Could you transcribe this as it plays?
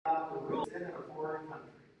foreign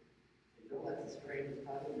country. Joel, that's the strangest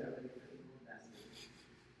title ever given to a message.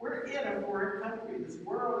 We're in a foreign country. This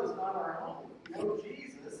world is not our home. We know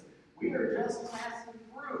Jesus. We are just passing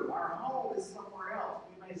through. Our home is somewhere else.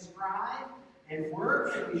 We may strive and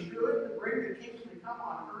work, and we should, to bring the kingdom to come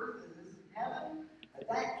on earth as it is in heaven. But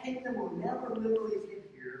that kingdom will never literally get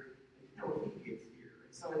here until he gets here.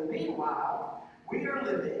 And so in the meanwhile, we are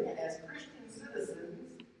living as Christian citizens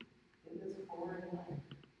in this foreign land.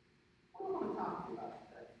 What do I want to talk to you about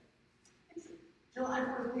today? It's July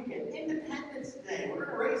 4th weekend, Independence Day. We're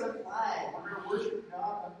going to raise a flag. We're going to worship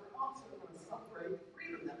God, but we're also going to celebrate the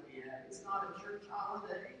freedom that we have. It's not a church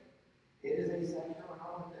holiday. It is a secular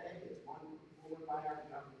holiday. It's one ruled by our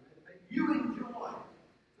government. But you enjoy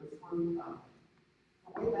the fruit of it.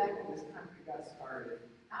 Way back when this country got started,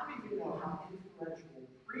 how many of you know how influential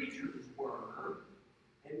preachers were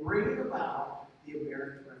in bringing about the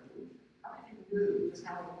American Revolution? How many of you knew just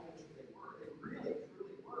how influential they were? They really,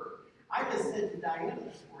 truly were. I just said to Diana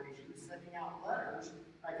this morning, she was sending out letters.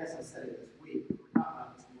 I guess I said it this week. We were talking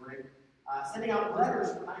about this morning. Sending out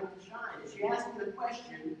letters for Night to Shine. And she asked me the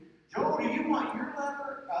question, Joel, do you want your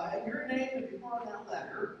letter, your name to be put on that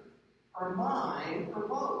letter, or mine, or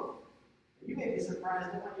both? And you may be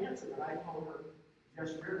surprised at my answer, but I told her,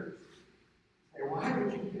 just yours. Say, why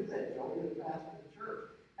would you do that, Joel? You're the pastor of the church.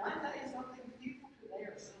 Can I tell you something? People today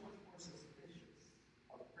are so much more suspicious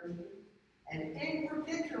of Christians. And in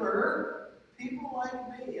particular, people like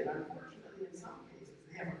me. And unfortunately, in some cases,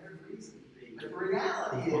 they have a good reason to be. But the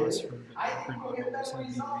reality is, I think we'll get better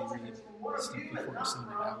results if it's from one of you and not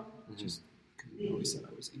from Just he always said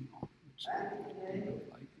I was emo, which I didn't really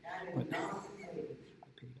like. But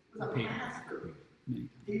I paid many.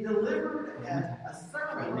 He delivered a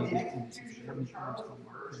sermon on the execution of Charles I,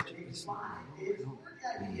 and he explained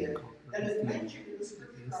the idea that is mentioned in the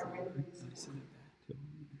scripture I read this morning.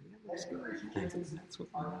 That Christians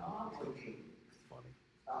are obligated.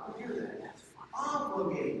 Stop and hear that.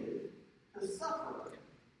 Obligated to suffer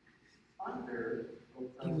under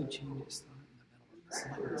oppression. He would change his thought in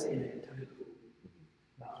the middle of the sentence.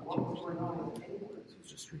 What was going on with England?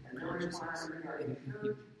 And their requirement regarding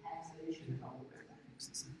church taxation and all of that.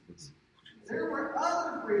 There were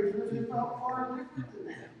other preachers who felt far different than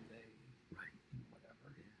that.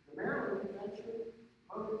 The Maryland Convention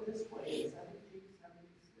voted this way in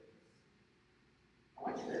 1776. I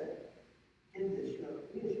want you to get this.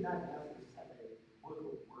 We as United Methodists have a book of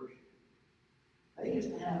worship. They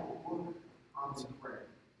used to have a book of common prayer.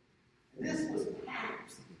 And this was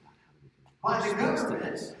passed by the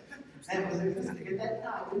government that was existing at that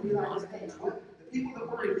time in the United States. The people that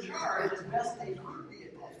were in charge, as best they could be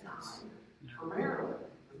at that time, for Maryland,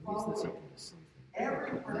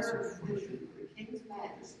 every prayer and petition for the King's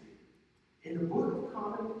Majesty in the Book of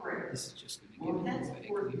Common Prayer will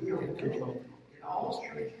henceforth be omitted in all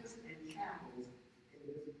churches and chapels in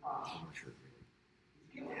this province.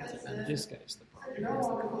 This guy's the problem. You're no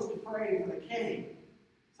longer supposed to pray for the king.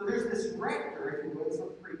 So there's this rector, if you will,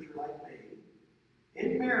 some preacher like me, in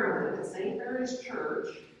Maryland at St. Mary's Church,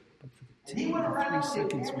 and he went around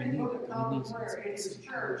in every book of common prayer in his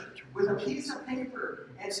church with a piece of paper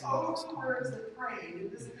and all the words that prayed in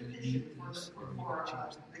this petition for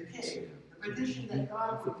the king. The petition that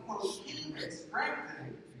God would quote, keep and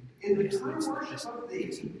strengthen in the true worship of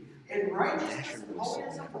thee, in righteousness and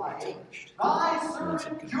holiness of life, thy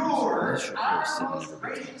servant George, our most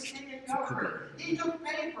gracious king and governor. He took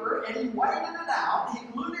paper and he whited it out, he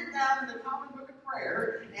glued it down in the common book of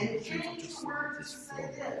prayer, and changed the words to say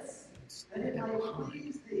this, that it may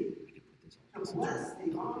please thee to bless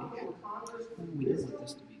the honorable Congress with wisdom,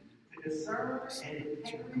 to discern and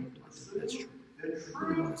integrity pursue the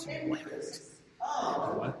true interests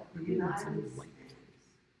of the United States.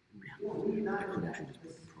 We United Nations.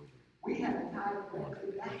 We have a title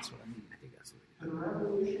back to the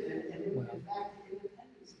revolution and in fact the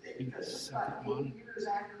Independence Day, because just about 8 years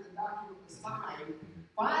after the document was signed,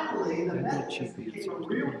 finally the Methodists became a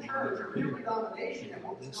real church, a real denomination, and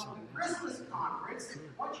what was called a Christmas conference.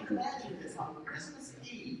 I want you to imagine this, on Christmas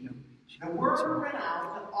Eve, the word went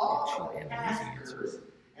out to all the pastors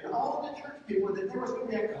and all the church people that there was going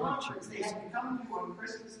to be a conference they had to come to on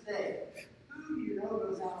Christmas Day. Who do you know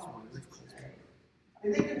goes out on Christmas Day? I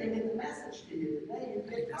mean, they couldn't get the message to you today. You'd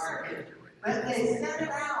get targeted. But they sent it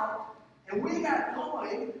out, and we got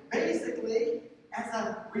going basically as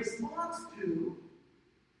a response to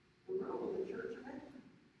the rule of the Church of England.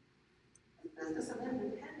 The business of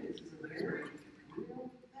independence is a very real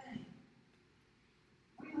thing.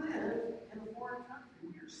 We live in a foreign country.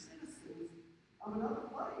 We are citizens of another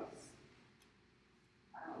place.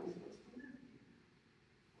 How are we supposed to live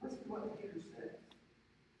here? Listen to what Peter says.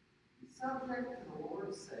 He subject to the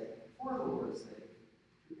Lord's sake, for the Lord's sake,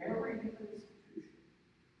 to every human institution,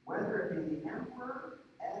 whether it be the emperor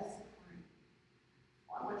as supreme.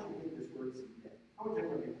 Well, I want you to get this word submit. I want you to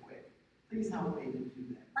look at quick. Please help me to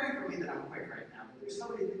do that. Pray for me that I'm quick right now, but there's so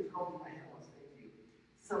many things going through my head. Let's thank you.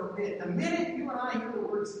 Submit. The minute you and I hear the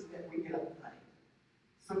word submit, we get uptight.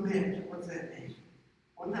 Submit. What's that mean?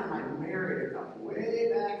 One time I married a couple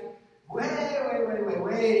way back.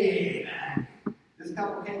 Way back. This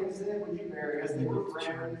couple came and said, would you marry us? They were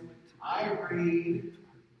friends. I agreed.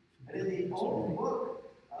 And in the old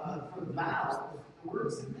book for the vows, the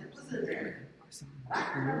word submit was in there. And I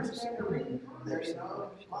can remember standing reading through there,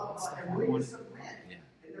 and will you submit?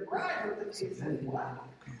 And the bride looked at me and said, what?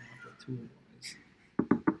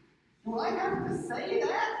 Do I have to say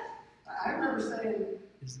that? I remember saying,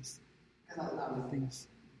 because I was things.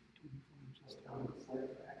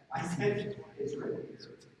 I said, it's written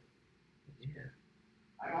here.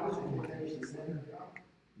 I honestly think she said it wrong.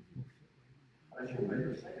 But I should have made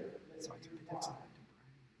her say it. So I took the text.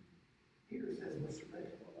 Peter says, Mr.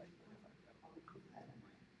 Bacon,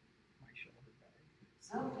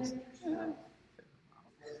 subject yourself, as Peter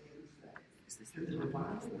said, to the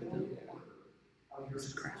divine will of your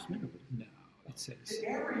Craftsman? No, it says. To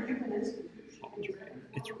every human institution.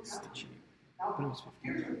 It's cheap. Now,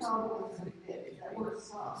 here's the problem with submit, is that we're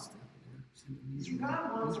some. See, God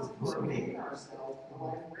wants us to remain ourselves in the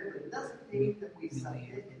life we're living. It doesn't mean that we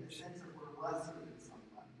submit in the sense that we're lesser than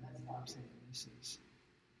somebody. That's not saying this is.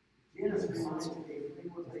 Janice reminds me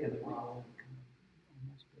frequently of Paul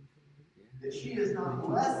that she is not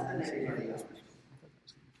less than anybody else.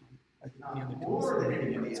 Not more than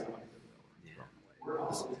anybody else. We're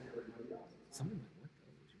also everybody else.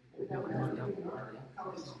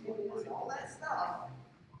 All that stuff.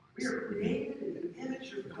 We are created in the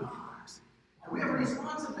image of God. And we have a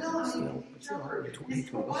responsibility to each other.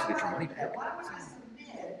 Why would I submit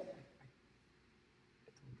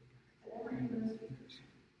to every human institution?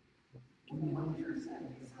 What Peter said,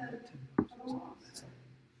 he said,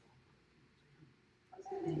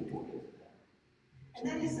 and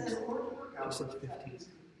then he says, Lord, to work out for people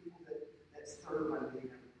that serve under the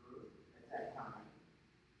emperor at that time.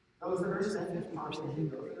 Those that are sent to constantly,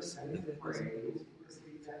 those that are sent to praise, because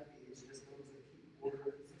leave that be, it's just those that keep order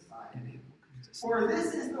in society. For this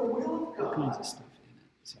is the will of God,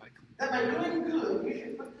 that by doing good you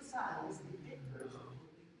should put to silence the ignorance of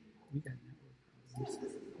foolish people. Since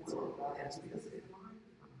this is the will of God, as this is mine.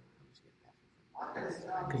 I'm going to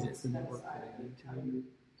stop and step aside and tell you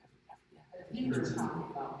that Peter is talking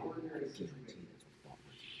about ordinary situations.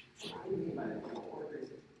 What do you mean by ordinary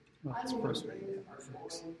situations? Well, it's frustrating.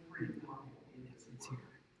 It's here.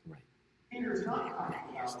 Right. Peter is not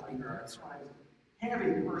talking about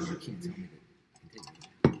having persecution.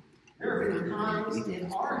 There have been times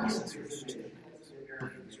in our history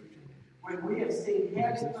when we have seen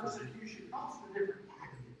heavy persecution comes from different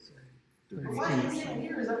tactics. But what he's saying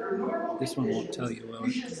here is under normal this one won't tell you, well,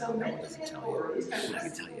 you should submit to the authorities and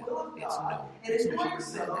listen to the will of God. And in doing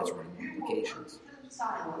so, you will put to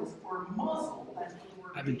silence or muzzle. That's what the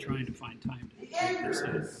word I've been trying to find time to take this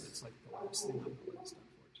in, but it's like the last thing on the list,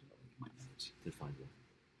 unfortunately. My notes. To find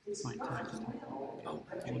what? Find time to type. Oh,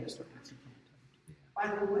 I want to start making time. By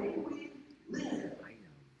the way we live, I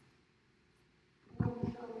know. I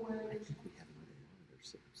think we have another monitor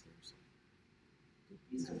sitting upstairs.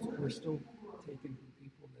 We're still taking from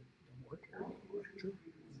people that don't work here anymore. True.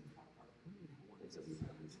 One is that we use it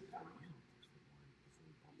for these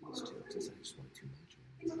two, because I just want too much.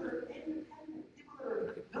 people that are independent, people that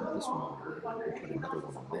are Put no this one longer on under put any another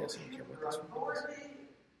else's one on this. I don't care what this one is. authority.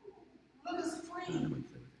 Live as I'm free. going to play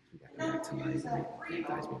with it. We got Don't back tonight. use that The freedom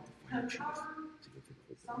guys went to to find chief cover to go through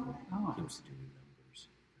the whole something. thing. Oh. He wants to do new numbers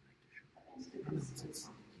the night to show. that needs to I be know it's seen.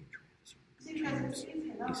 he and Travis are See, because it's easy He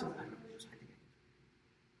enough. said, I don't know. I think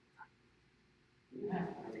You have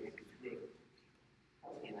to. I can predict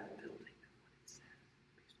people in that building and what it said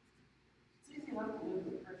based off It's easy enough to live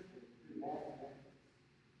with Christians who do bad things.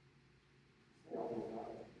 Say all the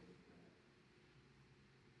God.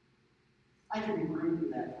 I can be rude to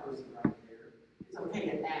that person right there. It's okay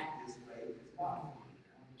to act this way because God.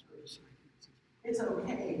 It's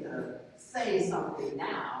okay to say something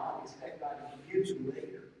now and expect God to forgive you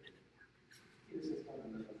later. Here's this kind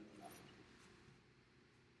of nothing.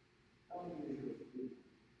 Don't use your freedom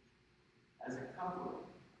as a cover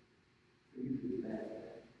for you to do bad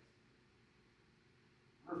things.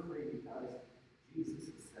 We're free because Jesus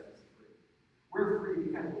has set us free. We're free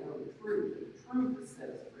because we know the truth, and the truth has set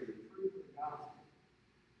us free, the truth of the gospel.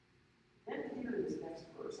 Then Peter, in this next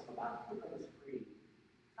verse, I'm about to put on the screen,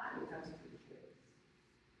 kind of comes to the chase.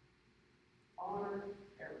 Honor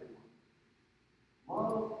everyone.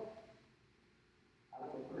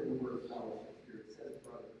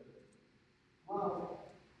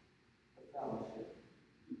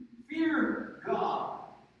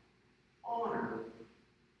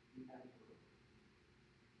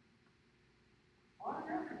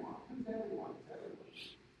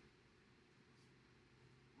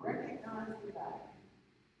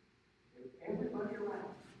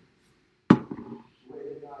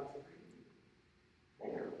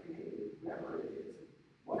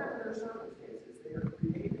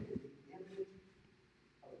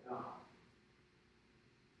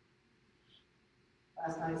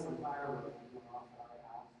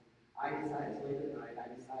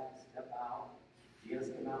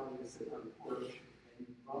 out and he was sitting on the porch, and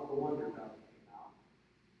all the Wonder Dog came out.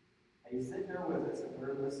 And he's sitting there with us, and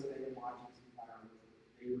we're listening and watching some fireworks.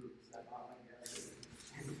 They were set off, I guess.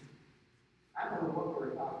 And I don't know what we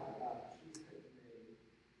were talking about. She said to me,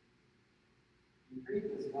 "You treat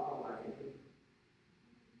this dog like a kid."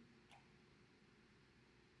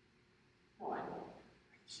 No, I know.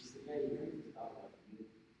 She said, "Yeah, you treat this dog like a kid."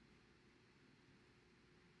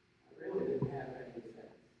 I really didn't have any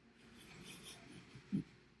sense.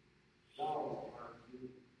 Dogs aren't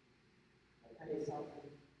cute. I'll tell you something.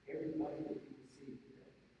 Everybody that you see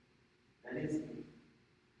today, that is me,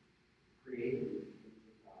 created in the image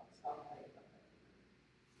of God. Stop thinking about that.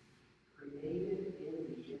 Created in the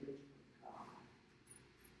image of God.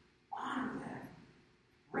 Honor that.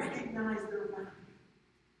 Recognize their value.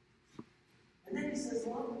 And then he says,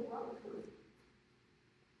 love the brotherhood.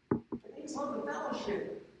 It means love the fellowship.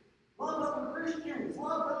 Love other Christians.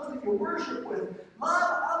 Love those that you worship with.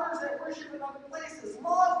 Love others that worship in other places.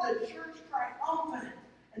 Love the church triumphant.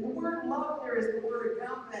 And the word love there is the word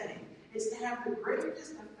agape. It's to have the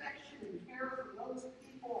greatest affection and care for those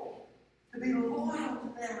people. To be loyal to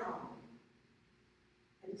them.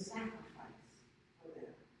 And to sacrifice for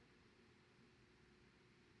them.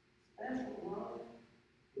 Special love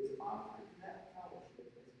is offered to that fellowship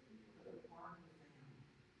as people that are part of the family.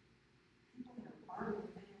 People that are part of the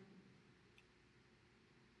family.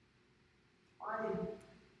 My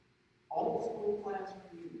old school class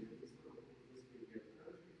reunion, this weekend,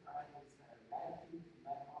 Thursday, Friday, and Saturday. I had people from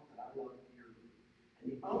back home that I loved dearly. And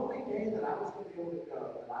the only day that I was going to be able to go,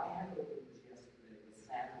 that I had open, was yesterday, was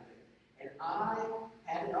Saturday. And I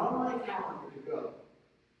had it on my calendar to go.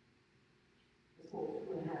 This little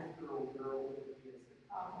 2.5-year-old girl looked at me and said,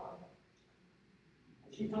 "Papa,"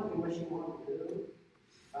 and she told me what she wanted to do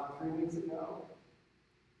about 3 weeks ago.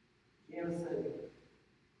 Jim said,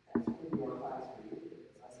 "That's when your class reunion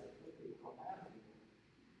is." I said, "Those people don't have anything.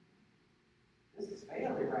 This is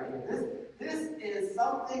family right here. This is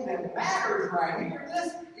something that matters right here. This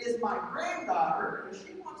is my granddaughter, and if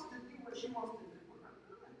she wants to do what she wants to do, we're going to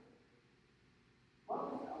do it."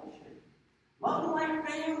 Love the fellowship. Love them like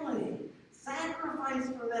family. Sacrifice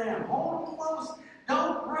for them. Hold them close.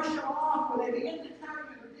 Don't brush them off when they begin to tell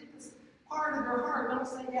you to get this part of their heart. Don't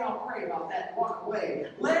say, "Yeah, I'll pray about that," and walk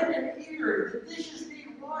away. Let them hear. If the dishes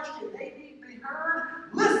need washed and they need to be heard,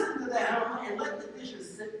 listen to them and let the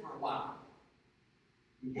dishes sit for a while.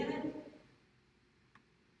 You get it?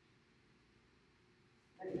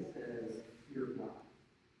 Then he says, "Fear God."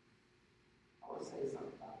 I want to say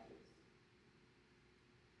something about this.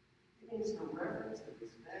 It means to reverence and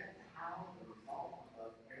respect the how and the result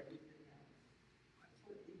of everything else. That's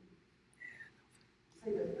what it means. You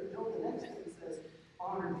say that the next thing says,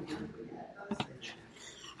 "Honor the emperor." Yeah, it does say that.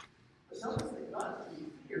 But notice that God to be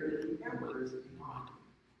feared and the emperor is to be honored.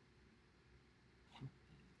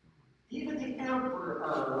 Even the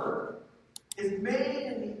emperor is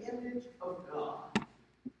made in the image of God.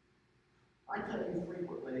 I tell you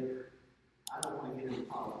frequently, I don't want to get into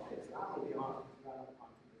politics, and I'm going to be honest with you, I don't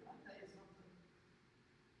want to. Can I tell you something?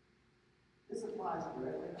 This applies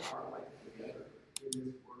directly to our life together in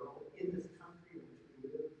this world, in this country in which we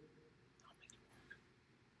live.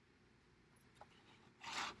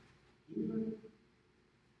 Even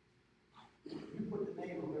you put the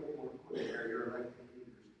name of whoever you want to put there, your elected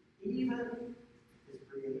leaders. Even is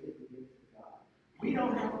created in the image of God. We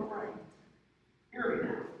don't have a right. Hear me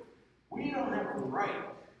now. We don't have a right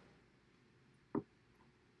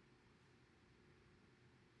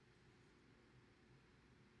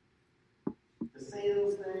to say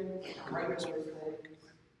those things, to write those things.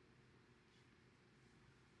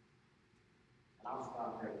 And I'll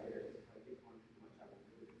stop right there. If I get on too much, I will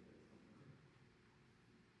do it.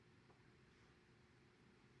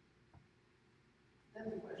 Then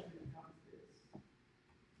the question becomes this.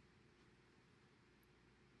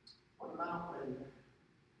 What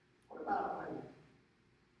about when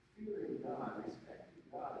fearing God, respecting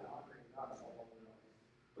God, and honoring God above all else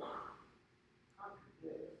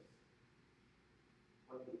contradicts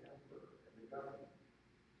what the emperor and the government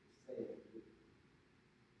is saying to do?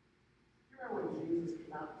 You remember when Jesus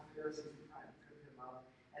came out, the Pharisees were trying to trip him up,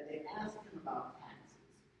 and they asked him about taxes.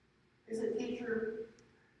 They said, "Teacher,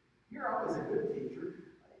 you're always a good teacher.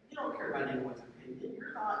 You don't care about anyone's opinion.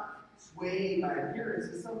 You're not swayed by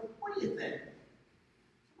appearances. So what do you think?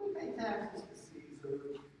 Should we pay taxes to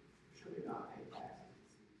Caesar? Should we not pay taxes to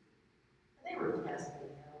Caesar?" And they were testing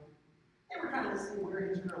him. They were trying to see where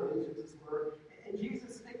his real allegiances were. And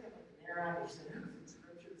Jesus picked up an arrow and he said, "Whose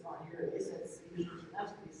inscriptions on here?" And they said Caesar's. And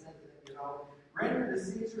that's what he said to them, render to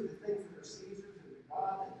Caesar the things that are Caesar's, and to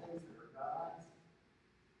God the things that are God's.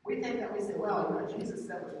 We think that we say, well, Jesus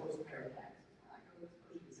said we're supposed to pay our taxes. I go to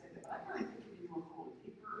suppose you can say that, but I really think you need to look a little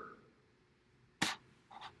deeper.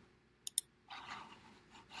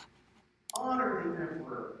 Honor the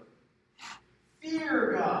emperor.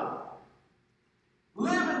 Fear God.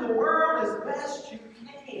 Live in the world as best you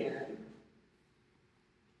can.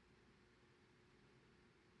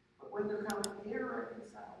 But when there comes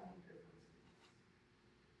irreconcilable differences,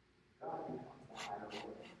 God becomes the higher order.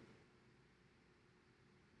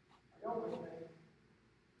 Are y'all with me?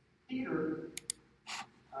 Peter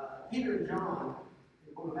and John, in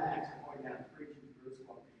the book of Acts, are going down to preach in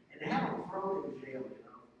Jerusalem. And they have them thrown in jail, for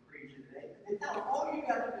preaching. They tell them, all you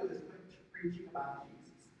got to do is quit preaching about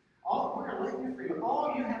Jesus. We're going to let you free. All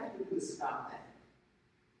you have to do is stop that.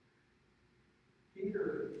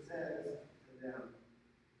 Peter says to them,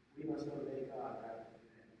 we must obey God rather than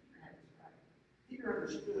man. Peter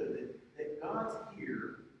understood that God's here.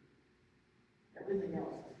 Everything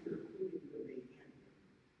else is here, including you and me in Him.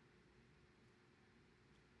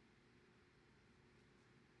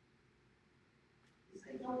 You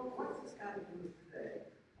say, what's this got to do with today?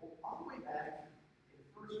 Well, all the way back in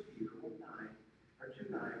 1 Peter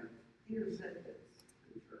 2:9, Peter said this to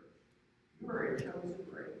the church. You are a chosen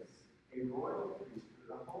race, a royal priesthood,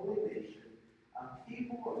 a holy nation, a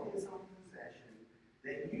people of His own possession,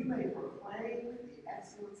 that you may proclaim the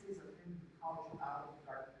excellencies of Him who called you out of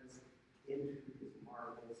darkness into His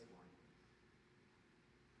marvelous light.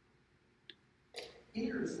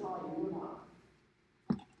 Peter saw you and I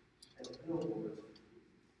as billboards for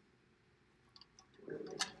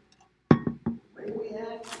Jesus. The way we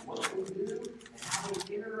act, what we do, and how we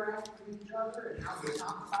interact with each other, and how we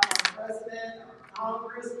talk about our president, our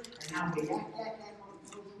Congress, and how we act on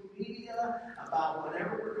social media about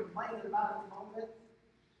whatever we're complaining about at the moment,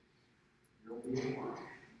 you'll be watched.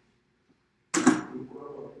 We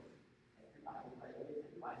will.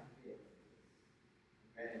 Everybody did.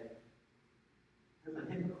 Okay? There's a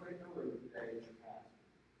hypocrite today as your pastor.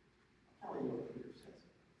 I'll tell you what Peter says.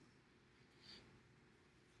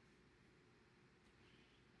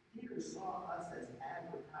 Peter saw us as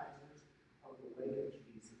advertisers of the way of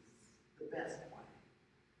Jesus, the best way.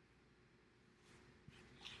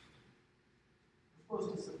 We're supposed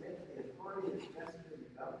to submit to the authority that's vested in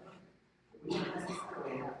the government, but we don't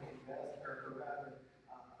necessarily have to invest or rather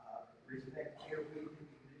respect every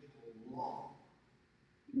individual law.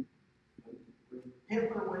 When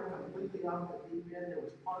Hitler went completely off the deep end, there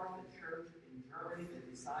was part of the church in Germany that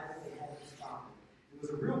decided they had to stop it. It was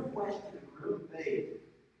a real question, a real debate.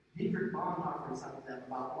 Dietrich Bonhoeffer and some of them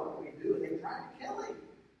about what we do, and they tried to kill him.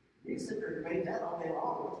 You sit there and debate that all day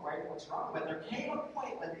long, what's right, what's wrong. But there came a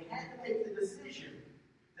point when they had to make the decision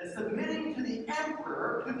that submitting to the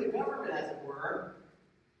emperor, to the government as it were,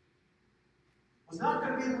 was not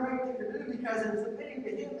going to be the right thing to do, because in submitting to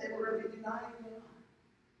him, they were going to be denying God.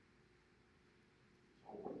 So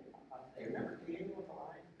what do you talk about today? Remember Daniel with the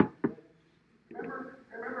lion?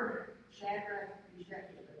 Remember Shadrach, Meshach,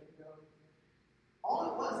 and Abednego? All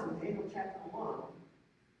it was in Daniel chapter 1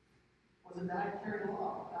 was a dietary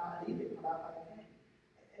law, an edict put out by the king.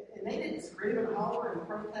 And they didn't scream and holler and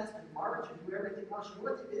protest and march and do everything else. You know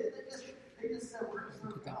what they did? They just said, we're going to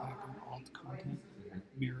serve Put that God. back on alt content,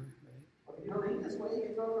 mirror, right? Well, if you don't eat this way, you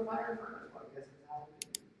can go to the fire furnace. Well, I guess that's how it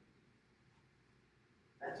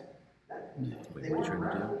is. No. Wait, what are you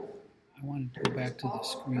trying to do? I wanted to go back to the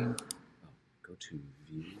screen. Oh, go to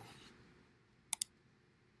view.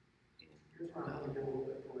 Here's what I'm going to do a little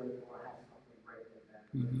bit political. I have something right there.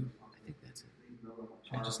 Preview. I think that's it.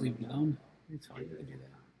 Should I just leave it alone? It's fine, you can do that.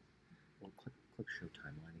 Well, click show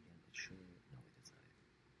timeline again. It's showing. No, wait, that's not it.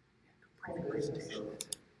 Yeah, go preview presentation. That's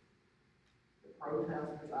it. The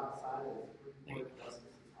protesters outside of the Supreme Court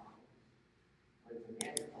Justice's office, when it's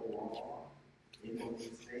against the law in both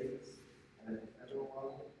the states and at the federal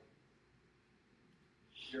level,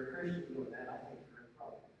 you're a Christian doing that, I think you're in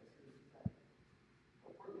trouble. As soon as you say, no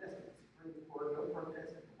protest at the Supreme Court, no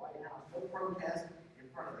protest at the White House, no protest in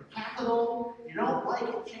front of the Capitol. If you don't like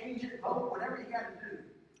it, change it, vote, whatever you got to do.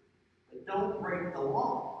 But don't break the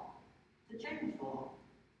law to change the law.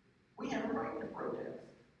 We have a right to protest.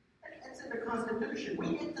 That's in the Constitution.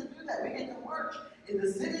 We get to do that. We get to march in the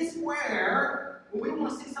city square when we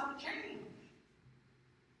want to see something change.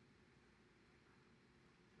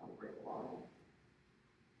 Don't break the law.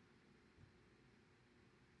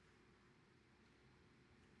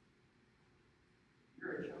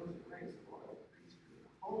 You're a chosen race, a royal priesthood, a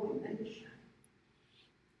holy nation.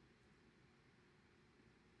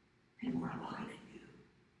 People are lying to you.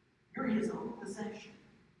 You're His own possession.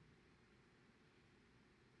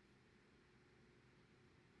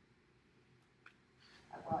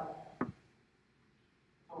 I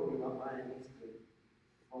told nice big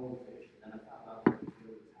goldfish, and then I found out what to do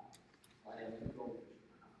with his house. So I had 2 goldfish in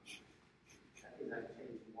my house. That means I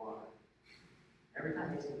changed the water. Every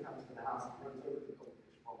time Mason comes to the house, he runs over to the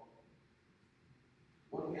goldfish bowl.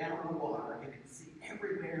 1 gallon of water, you can see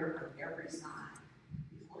everywhere on every side.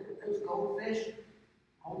 He's looking at those goldfish.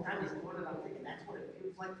 The whole time he's doing it, I'm thinking that's what it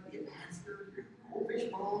feels like to be a pastor. You're in a goldfish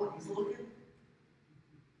bowl, and he's looking.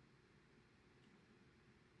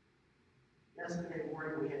 Yesterday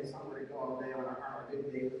morning, we had somewhere to go all day on our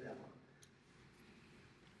good day with Emma.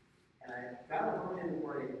 And I got up early in the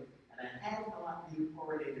morning, and I had not the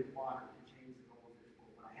chlorinated water to change the goldfish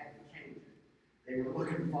bowl, but I had to change it. They were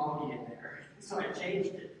looking foggy in there, so I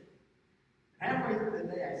changed it. Halfway through the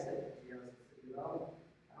day, I said to Jesus, I hope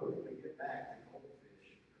when we get back, the goldfish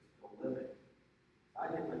are still living.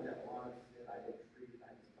 I didn't let that water sit. I didn't treat it.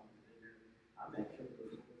 I just dumped it in there. I met those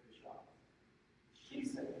goldfish off. She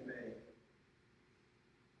said to me,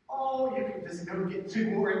 "Oh, you can just go get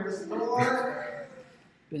 2 more in the store.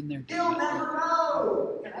 Been there. You'll never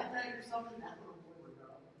know." Can I tell you something? That little boy would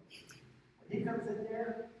know. When he comes in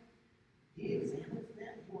there, he examines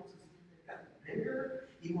them. He wants to see if they've gotten bigger.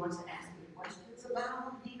 He wants to ask me questions about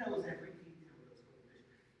them. He knows every detail of those goldfish.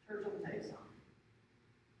 Church, let me tell you something.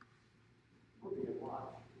 We're being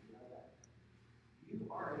watched. You know that. You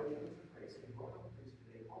are a chosen race, a royal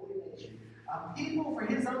priesthood, a holy nation, a people for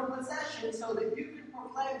his own possession, so that you can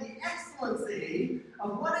proclaim the excellency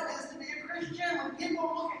of what it is to be a Christian. When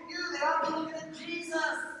people look at you, they ought to be looking at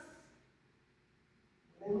Jesus.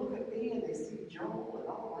 When they look at me and they see Joel and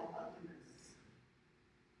all my ugliness.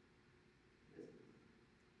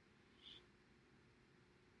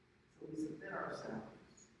 So we submit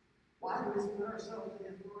ourselves. Why do we submit ourselves to the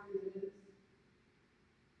authority that is?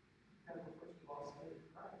 Because we're first of all submitted to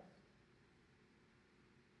Christ.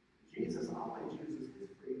 Jesus always uses his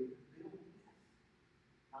freedom to build us,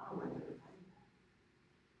 not a weapon to fight back.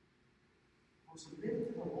 We're submitted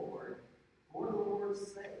to the Lord for the Lord's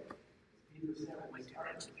sake. As Peter said, I might do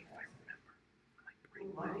that to me if I remember. I might bring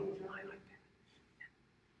we my love each iPad other.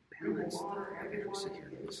 and We will balance. honor I gotta everyone sit here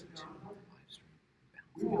who and gives listen to to God. the live stream.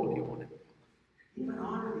 We Balance. will You want it? even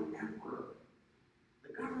honor the emperor,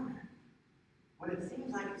 the government, when it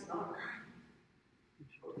seems like it's not right.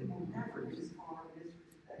 But we will never dishonor,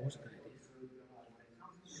 disrespect, What's a good or serve God when it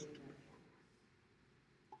comes to making that choice.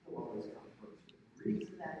 He'll always come first. The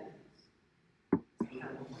reason that is,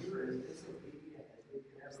 sometimes when we're as disobedient as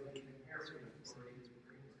we can ever be inherited authority is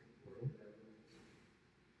we're going to support whatever it is.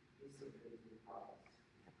 He's submitted to the Christ.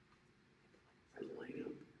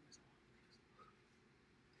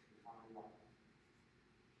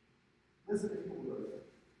 Listen if you would.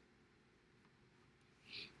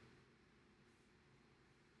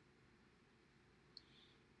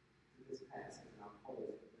 To this passage, and I'll close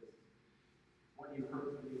with this. One you've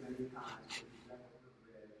heard from me many times, but you've never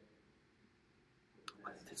read.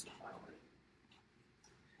 It's not like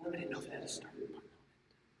I didn't know if it had a start. If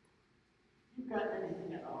you've got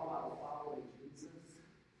anything at all out of following Jesus,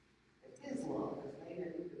 if his love has made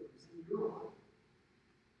any difference in your life,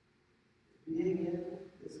 if being in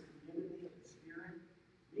this community of the Spirit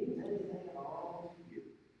means anything at all to you,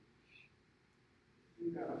 if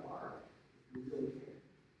you've got a heart, if you really care,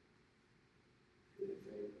 do me a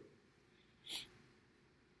favor.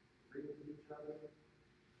 Agree with each other,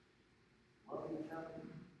 love each other,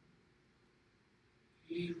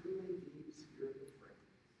 be truly deep spiritual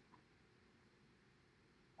friends.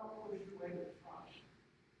 Don't push your way to the front.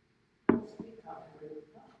 Don't speak out your way to the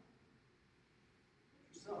front.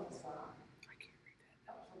 Put yourself aside. I can't read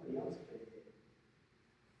that. Help somebody else get it.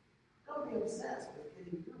 Don't be obsessed with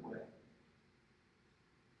getting your way.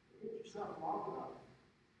 Get yourself long enough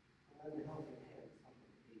to lend a helping hand to someone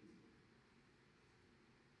who needs you.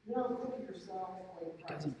 You know, think of yourself like It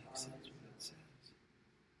Christ. doesn't make sense what it says.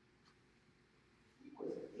 He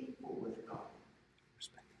was equal with God.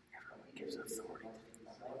 Respect everyone gives authority to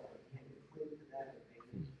the himself, but he had to cling to that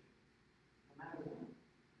advantage. No matter what.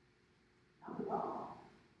 Not at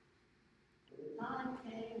all. When the time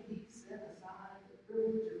came, he set aside the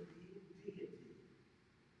privilege of being deity,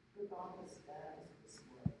 took on the status of a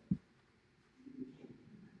slave. He became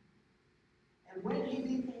human. And when he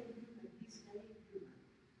became human, he stayed human.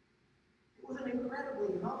 It was an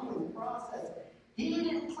incredibly humbling process. He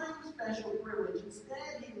didn't claim special privilege.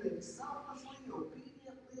 Instead, he lived selflessly,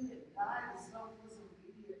 obediently, and died a selfless,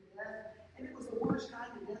 obedient death. And it was the worst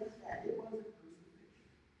kind of death that it wasn't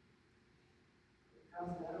crucifixion. Because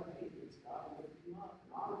of that obedience, God lifted him up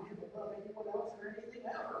and honored him above anyone else or anything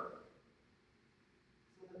ever.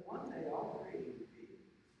 So that one day all three would be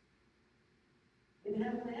in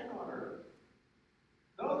heaven and on earth.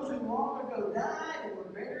 Those who long ago died and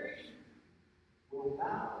were buried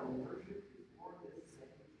bow and worship before this same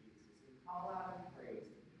Jesus and call out in praise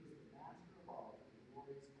that he is the master of all to the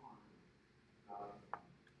glorious honor of God the Father.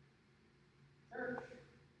 Church,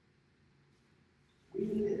 we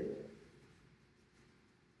live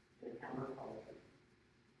in a counterculture,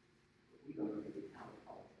 but we don't need a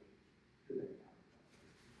counterculture to that counterculture.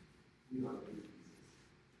 We don't need Jesus.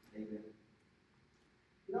 Amen.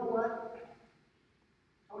 You know what?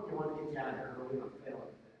 I told you I want to get you out of here early. I'm failing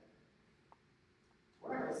at that.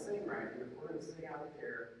 We're not going to sing right here. We're going to sing out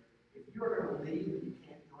there. If you are going to leave and you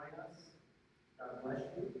can't join us, God bless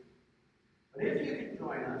you. But if you can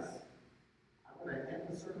join us, I'm going to end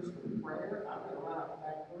the service with a prayer. I'm going to run out the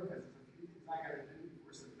back door because there's a few things I got to do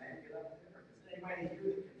before some men get up there. If there's anybody here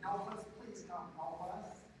that can help us, please come help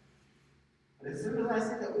us. But as soon as I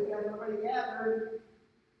see that we've got everybody gathered,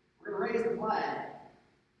 we're going to raise the flag.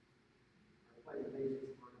 We're going to play the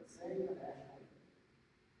nations. We're going to sing the national anthem.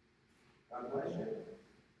 God bless you.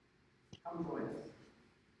 Come join us.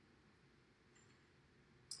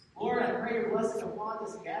 Lord, I pray your blessing upon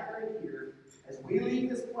this gathering here as we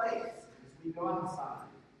leave this place, as we go outside.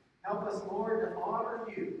 Help us, Lord, to honor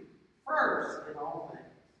you first in all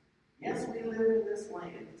things. Yes, we live in this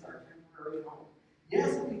land. It's our temporary home.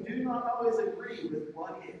 Yes, we do not always agree with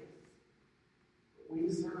what is, but we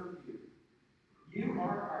serve you. You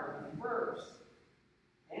are our first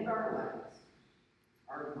and our last,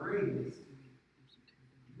 our greatest.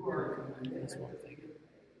 You are a commitment to pay.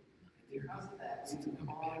 Because of that, we can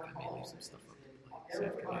honor all things in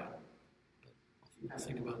every way. I'll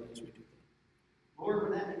think about it as we do that. Lord,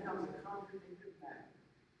 when that becomes a contradictory matter,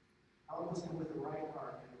 help us with the right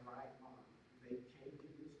heart and the right mind to make change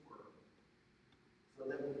in this world, so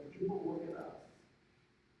that when people look at us,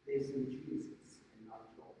 they see Jesus and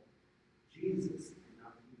not Joel. Jesus and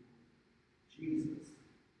not people. Jesus,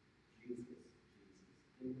 Jesus, Jesus.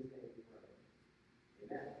 In his name we pray.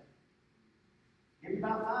 Amen. Give me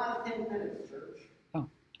about 5-10 minutes, church. All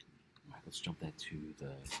right, let's jump that to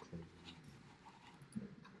the closing.